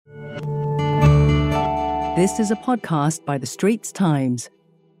This is a podcast by The Straits Times.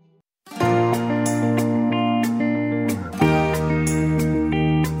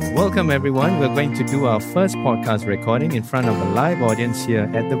 Welcome everyone. We're going to do our first podcast recording in front of a live audience here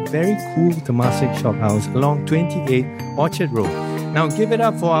at the very cool Temasek Shop House along 28 Orchard Road. Now give it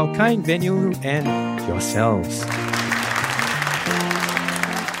up for our kind venue and yourselves.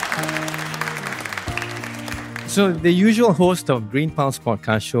 So the usual host of Green Pulse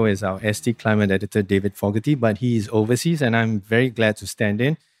podcast show is our ST climate editor David Fogarty, but he is overseas and I'm very glad to stand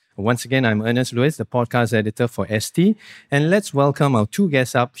in. Once again, I'm Ernest Lewis, the podcast editor for ST, and let's welcome our two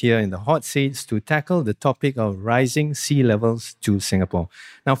guests up here in the hot seats to tackle the topic of rising sea levels to Singapore.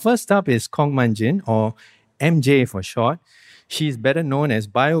 Now, first up is Kong Man Jin, or MJ for short. She's better known as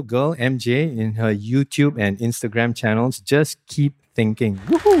Bio Girl MJ in her YouTube and Instagram channels. Just keep thinking.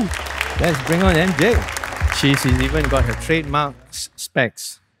 Woohoo! Let's bring on MJ. She's even got her trademark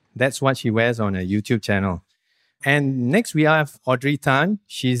specs. That's what she wears on her YouTube channel. And next we have Audrey Tan.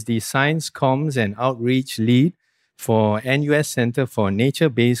 She's the Science Comms and Outreach Lead for NUS Center for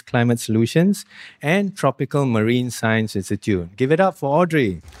Nature-Based Climate Solutions and Tropical Marine Science Institute. Give it up for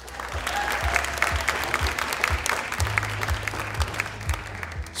Audrey.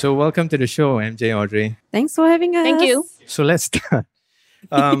 So welcome to the show, MJ Audrey. Thanks for having us. Thank you. So let's start.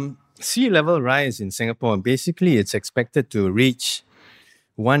 Sea level rise in Singapore, basically it's expected to reach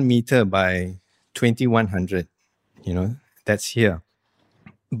 1 meter by 2100. That's here.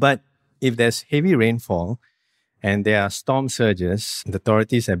 But if there's heavy rainfall and there are storm surges, the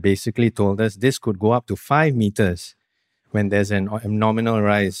authorities have basically told us this could go up to 5 meters when there's an abnormal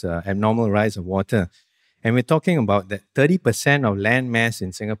rise of water. And we're talking about that 30% of land mass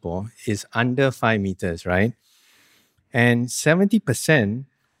in Singapore is under 5 meters, right? And 70%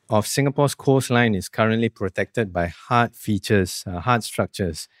 of Singapore's coastline is currently protected by hard features, hard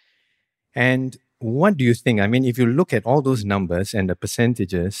structures. And what do you think? I mean, if you look at all those numbers and the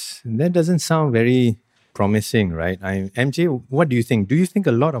percentages, that doesn't sound very promising, right? MJ, what do you think? Do you think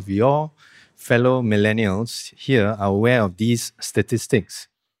a lot of your fellow millennials here are aware of these statistics?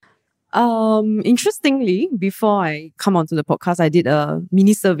 Interestingly, before I come onto the podcast, I did a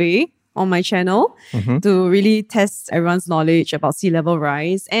mini survey on my channel to really test everyone's knowledge about sea level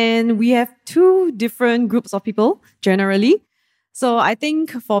rise. And we have two different groups of people generally. So I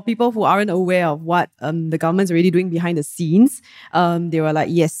think for people who aren't aware of what the government's already doing behind the scenes, they were like,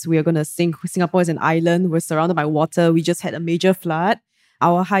 yes, we are going to sink. Singapore is an island. We're surrounded by water. We just had a major flood.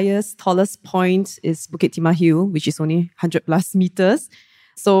 Our tallest point is Bukit Timah Hill, which is only 100 plus meters.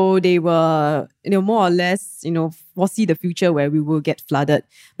 So they were, more or less, foresee the future where we will get flooded.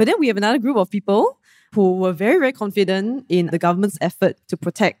 But then we have another group of people who were very, very confident in the government's effort to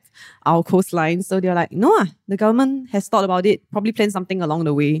protect our coastline. So they're like, no, the government has thought about it, probably planned something along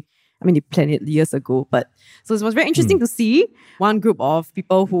the way. I mean, they planned it years ago. So it was very interesting to see one group of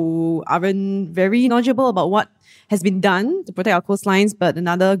people who aren't very knowledgeable about what has been done to protect our coastlines, but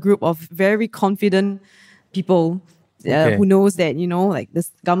another group of very confident people who knows that, this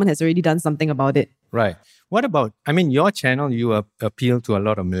government has already done something about it. Right. What about, your channel, you appeal to a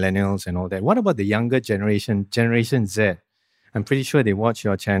lot of millennials and all that. What about the younger generation, Generation Z? I'm pretty sure they watch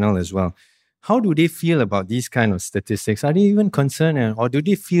your channel as well. How do they feel about these kind of statistics? Are they even concerned or do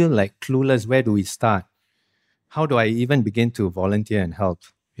they feel like clueless? Where do we start? How do I even begin to volunteer and help?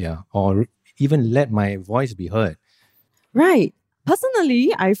 Yeah. Or even let my voice be heard? Right.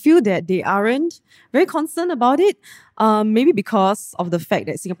 Personally, I feel that they aren't very concerned about it. Maybe because of the fact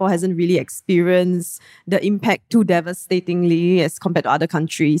that Singapore hasn't really experienced the impact too devastatingly as compared to other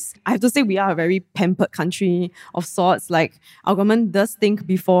countries. I have to say we are a very pampered country of sorts. Like our government does think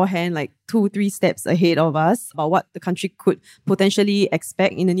beforehand, like 2-3 steps ahead of us about what the country could potentially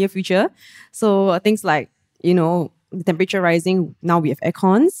expect in the near future. So things like, the temperature rising, now we have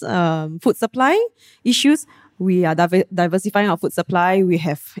aircons, food supply issues. We are diversifying our food supply. We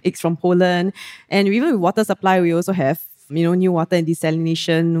have eggs from Poland. And even with water supply, we also have, new water and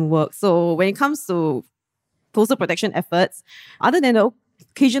desalination work. So when it comes to coastal protection efforts, other than the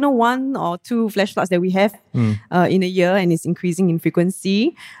occasional 1 or 2 flash floods that we have in a year and it's increasing in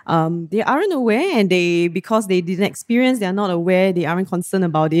frequency, they aren't aware and because they didn't experience, they are not aware, they aren't concerned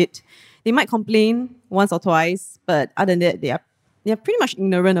about it. They might complain once or twice, but other than that, they are pretty much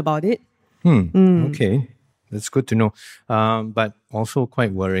ignorant about it. Okay. That's good to know, but also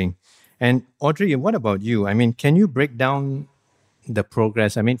quite worrying. And Audrey, what about you? Can you break down the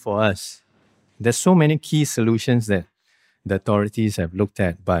progress? For us, there's so many key solutions that the authorities have looked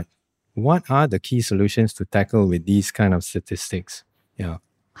at, but what are the key solutions to tackle with these kind of statistics? Yeah.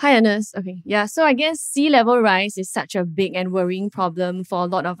 Hi, Ernest. Okay, yeah. So I guess sea level rise is such a big and worrying problem for a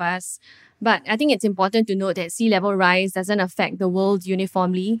lot of us. But I think it's important to note that sea level rise doesn't affect the world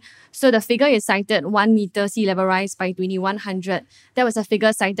uniformly. So the figure is cited 1 meter sea level rise by 2100. That was a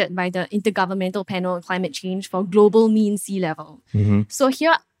figure cited by the Intergovernmental Panel on Climate Change for global mean sea level. So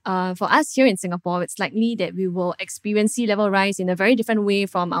here, for us here in Singapore, it's likely that we will experience sea level rise in a very different way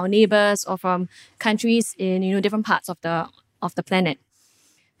from our neighbors or from countries in different parts of the planet.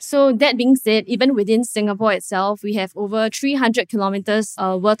 So that being said, even within Singapore itself, we have over 300 kilometers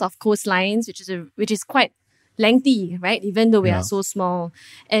worth of coastlines, which is quite lengthy, right? Even though we are so small.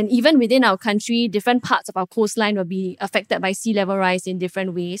 And even within our country, different parts of our coastline will be affected by sea level rise in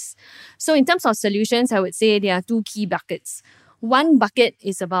different ways. So in terms of solutions, I would say there are two key buckets. One bucket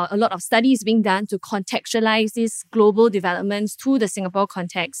is about a lot of studies being done to contextualize these global developments to the Singapore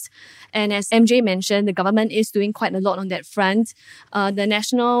context. And as MJ mentioned, the government is doing quite a lot on that front. The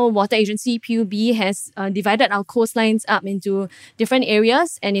National Water Agency, PUB, has divided our coastlines up into different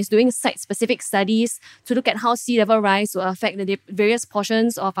areas and is doing site-specific studies to look at how sea level rise will affect the various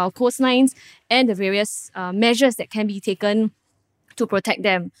portions of our coastlines and the various measures that can be taken to protect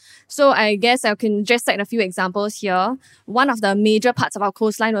them. So I guess I can just cite a few examples here. One of the major parts of our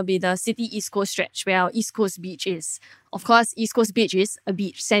coastline will be the City East Coast stretch, where our East Coast beach is. Of course, East Coast beach is a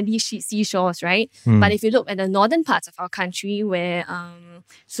beach, sandy seashores, right? But if you look at the northern parts of our country, where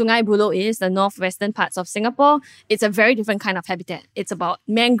Sungai Buloh is, the northwestern parts of Singapore, it's a very different kind of habitat. It's about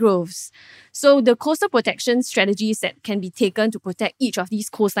mangroves. So the coastal protection strategies that can be taken to protect each of these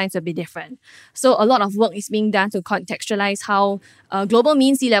coastlines will be different. So a lot of work is being done to contextualize how global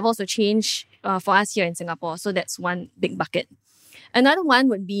mean sea levels will change for us here in Singapore. So that's one big bucket. Another one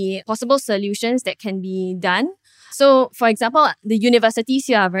would be possible solutions that can be done. So, for example, the universities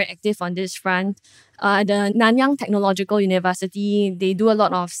here are very active on this front. The Nanyang Technological University, they do a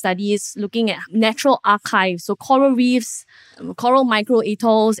lot of studies looking at natural archives, so coral reefs, coral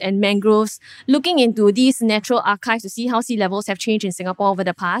microatolls, and mangroves, looking into these natural archives to see how sea levels have changed in Singapore over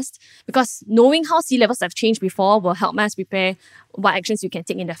the past. Because knowing how sea levels have changed before will help us prepare what actions we can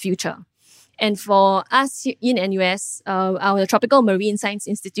take in the future. And for us in NUS, our Tropical Marine Science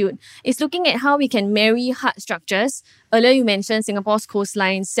Institute is looking at how we can marry hard structures. Earlier you mentioned Singapore's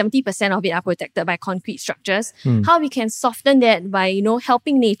coastline, 70% of it are protected by concrete structures. How we can soften that by,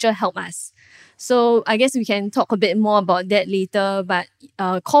 helping nature help us. So I guess we can talk a bit more about that later. But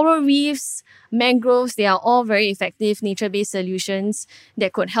coral reefs, mangroves, they are all very effective nature-based solutions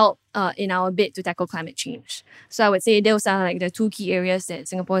that could help in our bid to tackle climate change. So I would say those are like the two key areas that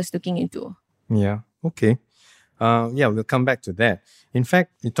Singapore is looking into. Yeah, okay. We'll come back to that. In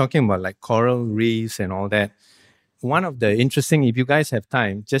fact, you're talking about like coral reefs and all that. One of the interesting, if you guys have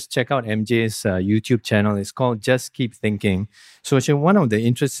time, just check out MJ's YouTube channel. It's called Just Keep Thinking. So one of the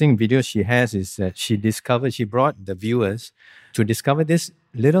interesting videos she has is that she brought the viewers to discover this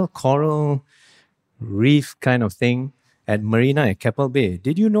little coral reef kind of thing at Marina at Keppel Bay.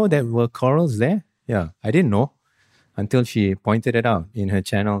 Did you know there were corals there? Yeah, I didn't know until she pointed it out in her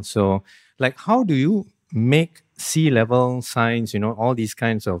channel. So, how do you make sea level science, all these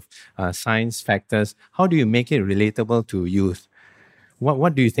kinds of science factors, how do you make it relatable to youth?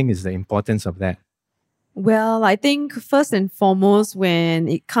 What do you think is the importance of that? Well, I think first and foremost, when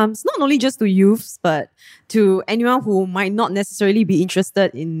it comes not only just to youths, but to anyone who might not necessarily be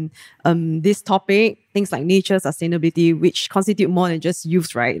interested in this topic, things like nature, sustainability, which constitute more than just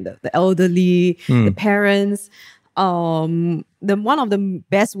youths, right? The elderly, the parents. One of the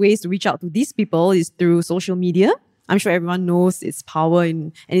best ways to reach out to these people is through social media. I'm sure everyone knows its power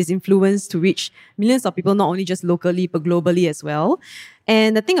and its influence to reach millions of people, not only just locally, but globally as well.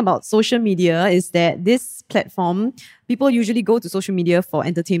 And the thing about social media is that this platform, people usually go to social media for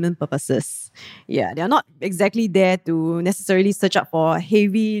entertainment purposes. Yeah, they're not exactly there to necessarily search up for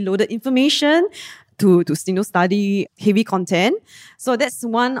heavy loaded information, to study heavy content. So that's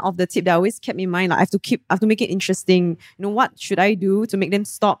one of the tips that I always kept in mind. Like I have to make it interesting. What should I do to make them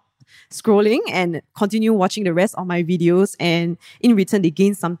stop scrolling and continue watching the rest of my videos, and in return they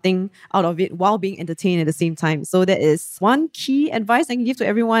gain something out of it while being entertained at the same time. So that is one key advice I can give to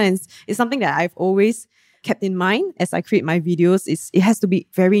everyone, and it's something that I've always kept in mind as I create my videos. It has to be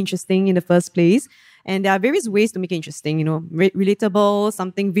very interesting in the first place. And there are various ways to make it interesting, relatable,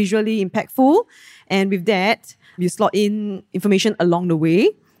 something visually impactful. And with that, you slot in information along the way.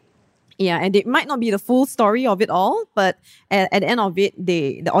 Yeah, and it might not be the full story of it all, but at the end of it,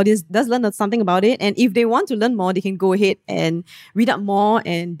 the audience does learn something about it. And if they want to learn more, they can go ahead and read up more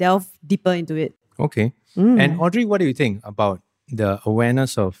and delve deeper into it. Okay. And Audrey, what do you think about the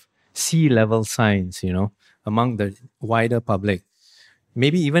awareness of sea level science, among the wider public?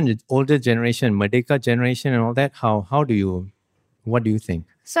 maybe even the older generation, Merdeka generation and all that? What do you think?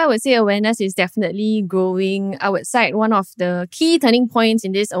 So I would say awareness is definitely growing. I would cite one of the key turning points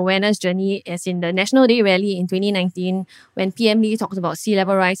in this awareness journey as in the National Day rally in 2019 when PM Lee talked about sea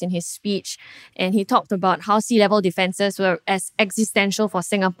level rise in his speech, and he talked about how sea level defences were as existential for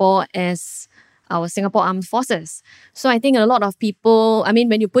Singapore as our Singapore Armed Forces. So I think a lot of people,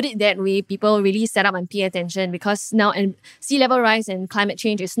 when you put it that way, people really set up and pay attention because now sea level rise and climate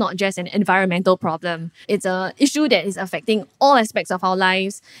change is not just an environmental problem. It's an issue that is affecting all aspects of our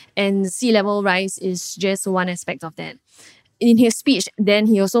lives, and sea level rise is just one aspect of that. In his speech, then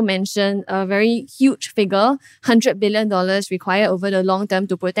he also mentioned a very huge figure, $100 billion required over the long term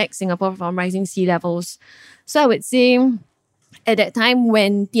to protect Singapore from rising sea levels. So I would say at that time,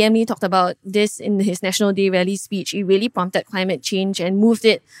 when PM Lee talked about this in his National Day rally speech, it really prompted climate change and moved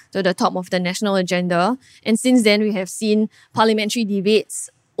it to the top of the national agenda. And since then, we have seen parliamentary debates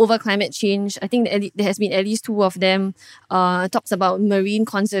over climate change. I think there has been at least two of them. Talks about marine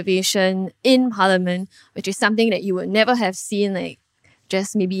conservation in Parliament, which is something that you would never have seen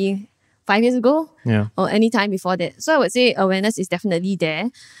just maybe 5 years ago or any time before that. So I would say awareness is definitely there.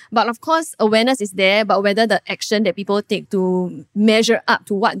 But of course, awareness is there, but whether the action that people take to measure up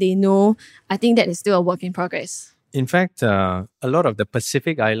to what they know, I think that is still a work in progress. In fact, a lot of the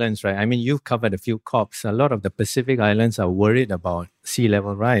Pacific Islands, right? You've covered a few COPs. A lot of the Pacific Islands are worried about sea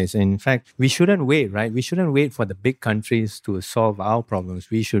level rise. And in fact, we shouldn't wait, right? We shouldn't wait for the big countries to solve our problems.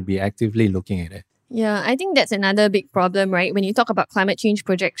 We should be actively looking at it. Yeah, I think that's another big problem, right? When you talk about climate change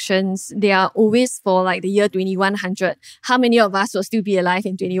projections, they are always for the year 2100. How many of us will still be alive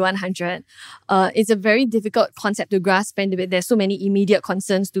in 2100? It's a very difficult concept to grasp, and there's so many immediate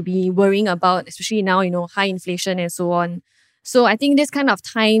concerns to be worrying about, especially now, high inflation and so on. So I think this kind of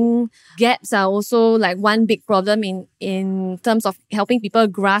time gaps are also one big problem in terms of helping people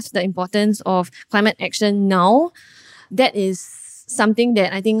grasp the importance of climate action now. That is something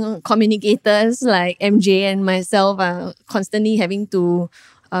that I think communicators like MJ and myself are constantly having to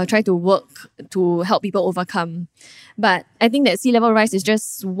try to work to help people overcome. But I think that sea level rise is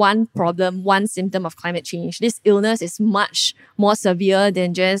just one problem, one symptom of climate change. This illness is much more severe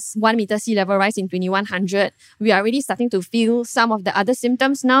than just 1 meter sea level rise in 2100. We are already starting to feel some of the other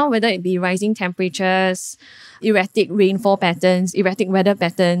symptoms now, whether it be rising temperatures, erratic rainfall patterns, erratic weather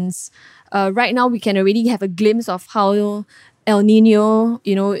patterns. Right now, we can already have a glimpse of how El Nino,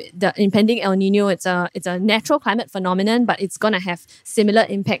 the impending El Nino, it's a natural climate phenomenon, but it's going to have similar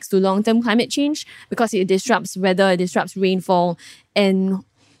impacts to long-term climate change because it disrupts weather, it disrupts rainfall. And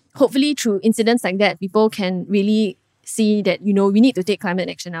hopefully through incidents like that, people can really see that, we need to take climate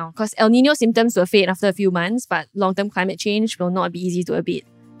action now. Because El Nino symptoms will fade after a few months, but long-term climate change will not be easy to abate.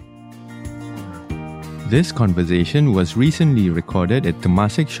 This conversation was recently recorded at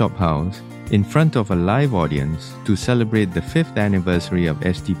Temasek Shophouse in front of a live audience to celebrate the 5th anniversary of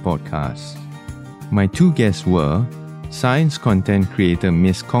ST Podcasts. My two guests were science content creator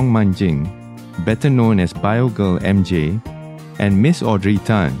Miss Kong Man Jing, better known as BioGirl MJ, and Miss Audrey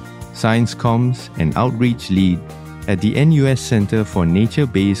Tan, science comms and outreach lead at the NUS Center for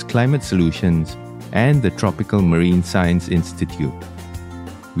Nature-Based Climate Solutions and the Tropical Marine Science Institute.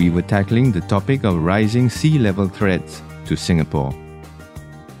 We were tackling the topic of rising sea level threats to Singapore.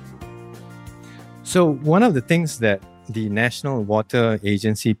 So one of the things that the National Water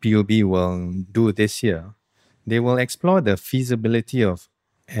Agency PUB will do this year, they will explore the feasibility of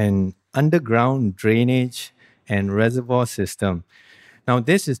an underground drainage and reservoir system. Now,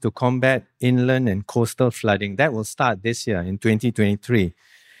 this is to combat inland and coastal flooding. That will start this year in 2023.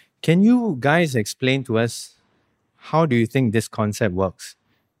 Can you guys explain to us how do you think this concept works?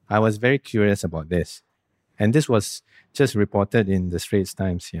 I was very curious about this. And this was just reported in the Straits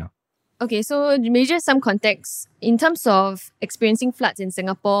Times here. Okay, so maybe just some context. In terms of experiencing floods in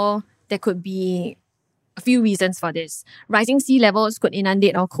Singapore, there could be a few reasons for this. Rising sea levels could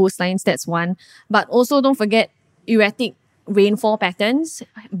inundate our coastlines, that's one. But also don't forget erratic rainfall patterns.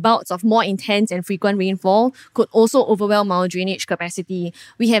 Bouts of more intense and frequent rainfall could also overwhelm our drainage capacity.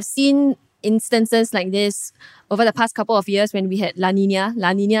 We have seen instances like this over the past couple of years when we had La Nina.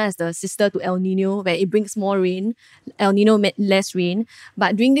 La Nina is the sister to El Nino, where it brings more rain. El Nino meant less rain.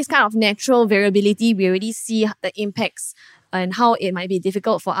 But during this kind of natural variability, we already see the impacts and how it might be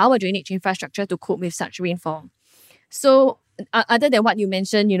difficult for our drainage infrastructure to cope with such rainfall. So other than what you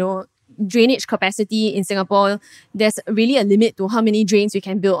mentioned, drainage capacity in Singapore, there's really a limit to how many drains we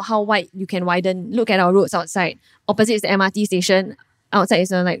can build, how wide you can widen. Look at our roads outside. Opposite is the MRT station. Outside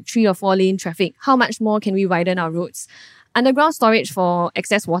is 3 or 4 lane traffic. How much more can we widen our roads? Underground storage for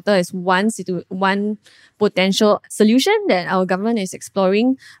excess water is one potential solution that our government is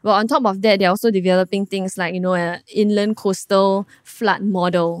exploring. But on top of that, they're also developing things like, an inland coastal flood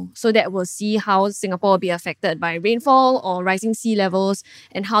model. So that will see how Singapore will be affected by rainfall or rising sea levels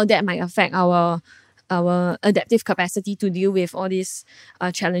and how that might affect our adaptive capacity to deal with all these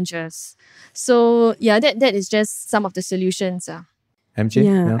challenges. So that is just some of the solutions. MJ?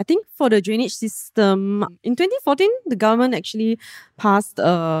 Yeah, I think for the drainage system, in 2014, the government actually passed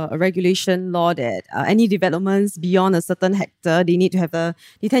a regulation law that any developments beyond a certain hectare, they need to have a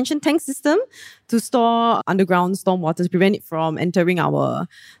detention tank system to store underground stormwater to prevent it from entering our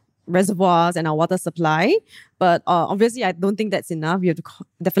reservoirs and our water supply. But obviously, I don't think that's enough. You have to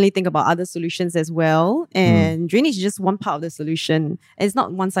definitely think about other solutions as well. And drainage is just one part of the solution. And it's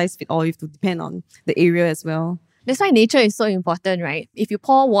not one size fits all. You have to depend on the area as well. That's why nature is so important, right? If you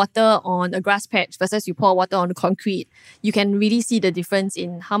pour water on a grass patch versus you pour water on the concrete, you can really see the difference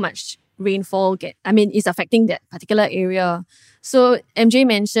in how much rainfall is affecting that particular area. So MJ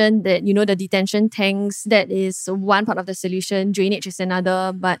mentioned that, the detention tanks, that is one part of the solution. Drainage is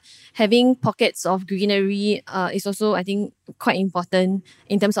another, but having pockets of greenery is also, I think, quite important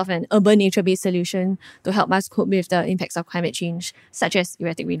in terms of an urban nature-based solution to help us cope with the impacts of climate change, such as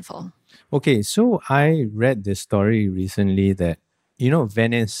erratic rainfall. Okay, so I read this story recently that,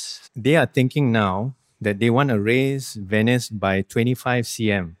 Venice, they are thinking now that they want to raise Venice by 25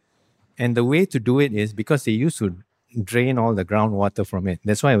 cm. And the way to do it is because they used to drain all the groundwater from it.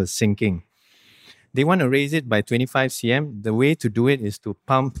 That's why it was sinking. They want to raise it by 25 cm. The way to do it is to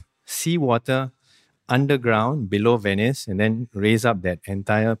pump seawater underground below Venice and then raise up that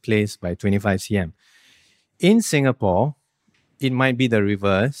entire place by 25 cm. In Singapore, it might be the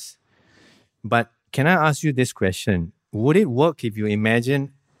reverse. But can I ask you this question? Would it work if you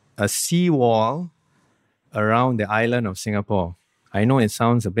imagine a seawall around the island of Singapore? I know it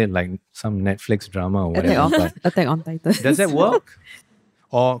sounds a bit like some Netflix drama or whatever. Attack on Titan. Does that work?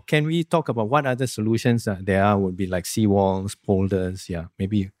 Or can we talk about what other solutions there are? Would be like seawalls, polders,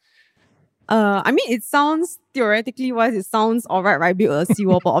 maybe. It sounds, theoretically wise, it sounds alright, right? Build a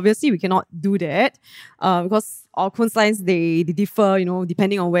seawall, but obviously we cannot do that because our coastlines, they differ,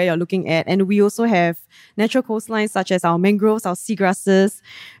 depending on where you're looking at. And we also have natural coastlines such as our mangroves, our seagrasses.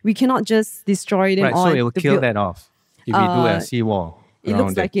 We cannot just destroy them. Right, so it will kill that off if we do a seawall. It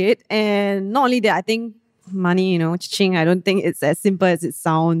looks like it. And not only that, I think money, ching, I don't think it's as simple as it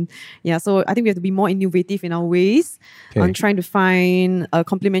sounds. Yeah, so I think we have to be more innovative in our ways on trying to find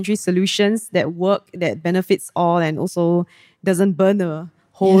complementary solutions that work, that benefits all and also doesn't burn a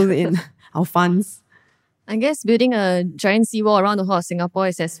hole in our funds. I guess building a giant seawall around the whole of Singapore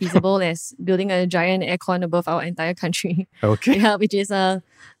is as feasible as building a giant aircon above our entire country. Okay. Yeah, which is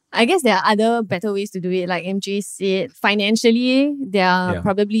I guess there are other better ways to do it. Like MJ said, financially, there are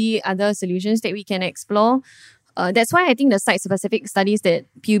probably other solutions that we can explore. That's why I think the site-specific studies that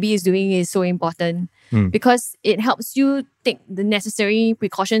PUB is doing is so important because it helps you take the necessary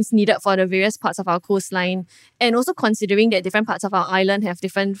precautions needed for the various parts of our coastline and also considering that different parts of our island have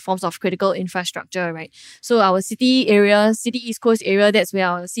different forms of critical infrastructure, right? So our city East Coast area, that's where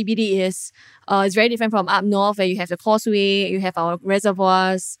our CBD is. It's very different from up north where you have the causeway, you have our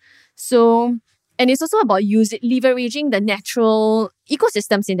reservoirs. And it's also about leveraging the natural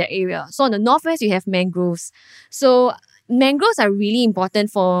ecosystems in that area. So on the northwest, you have mangroves. So mangroves are really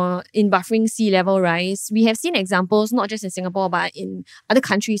important in buffering sea level rise. We have seen examples, not just in Singapore, but in other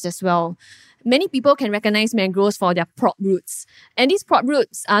countries as well. Many people can recognize mangroves for their prop roots. And these prop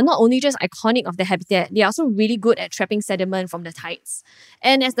roots are not only just iconic of the habitat, they are also really good at trapping sediment from the tides.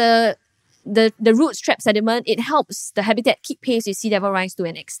 And as the roots trap sediment, it helps the habitat keep pace with sea level rise to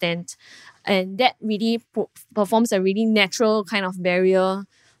an extent. And that really performs a really natural kind of barrier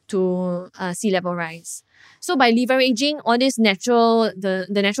to sea level rise. So by leveraging all these the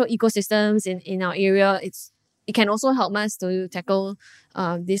natural ecosystems in our area, it can also help us to tackle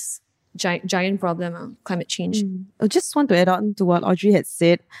this giant problem of climate change. I just want to add on to what Audrey had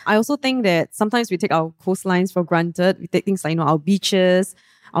said. I also think that sometimes we take our coastlines for granted. We take things like our beaches,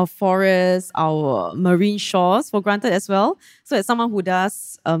 our forests, our marine shores for granted as well. So as someone who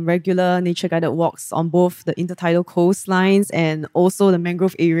does regular nature-guided walks on both the intertidal coastlines and also the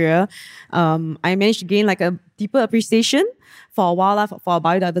mangrove area, I managed to gain a deeper appreciation for our wildlife, for our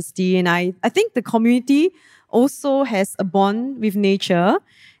biodiversity. And I think the community also has a bond with nature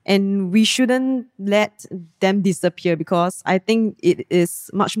And we shouldn't let them disappear because I think it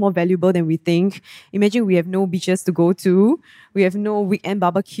is much more valuable than we think. Imagine we have no beaches to go to. We have no weekend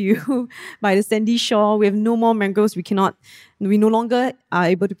barbecue by the sandy shore. We have no more mangroves. We no longer are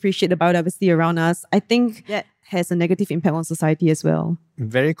able to appreciate the biodiversity around us. I think that has a negative impact on society as well.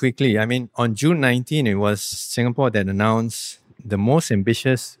 Very quickly, I mean, on June 19, it was Singapore that announced the most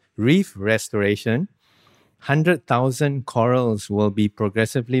ambitious reef restoration. 100,000 corals will be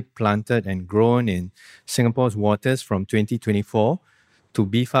progressively planted and grown in Singapore's waters from 2024 to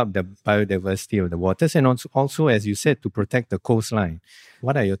beef up the biodiversity of the waters and also, as you said, to protect the coastline.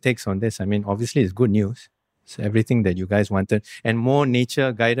 What are your takes on this? I mean, obviously, it's good news. It's everything that you guys wanted. And more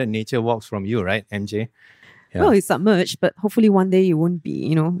guided nature walks from you, right, MJ? Yeah. Well, it's submerged, but hopefully one day it won't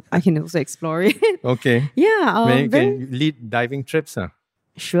be. I can also explore it. Okay. Yeah. Maybe you can lead diving trips, huh?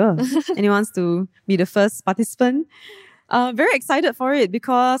 Sure. Anyone wants to be the first participant? Very excited for it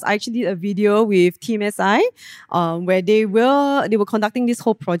because I actually did a video with TMSI where they were conducting this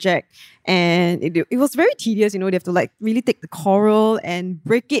whole project, and it was very tedious. They have to really take the coral and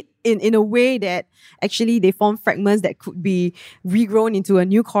break it in a way that actually they form fragments that could be regrown into a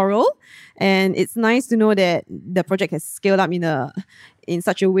new coral. And it's nice to know that the project has scaled up in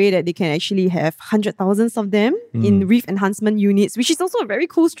such a way that they can actually have 100,000 of them in reef enhancement units, which is also a very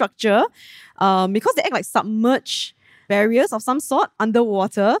cool structure because they act like submerged barriers of some sort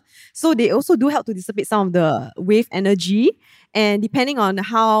underwater. So they also do help to dissipate some of the wave energy. And depending on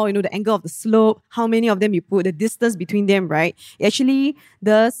how, the angle of the slope, how many of them you put, the distance between them, right? It actually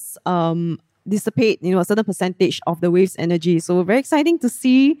does dissipate, a certain percentage of the wave's energy. So very exciting to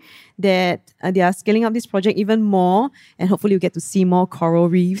see that they are scaling up this project even more. And hopefully you get to see more coral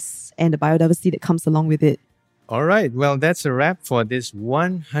reefs and the biodiversity that comes along with it. All right. Well, that's a wrap for this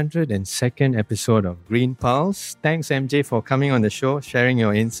 102nd episode of Green Pulse. Thanks, MJ, for coming on the show, sharing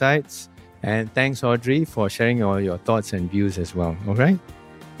your insights. And thanks, Audrey, for sharing all your thoughts and views as well. All right?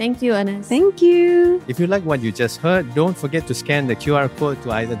 Thank you, Ernest. Thank you. If you like what you just heard, don't forget to scan the QR code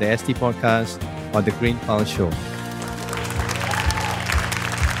to either the ST Podcast or the Green Pulse Show.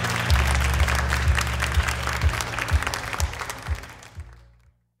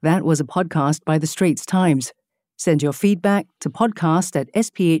 That was a podcast by The Straits Times. Send your feedback to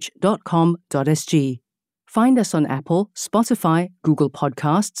podcast@sph.com.sg. Find us on Apple, Spotify, Google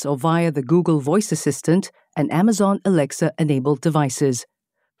Podcasts, or via the Google Voice Assistant and Amazon Alexa-enabled devices.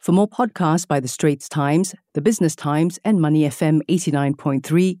 For more podcasts by The Straits Times, The Business Times, and Money FM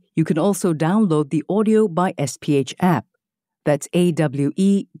 89.3, you can also download the Audio by SPH app. That's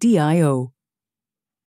AWEDIO.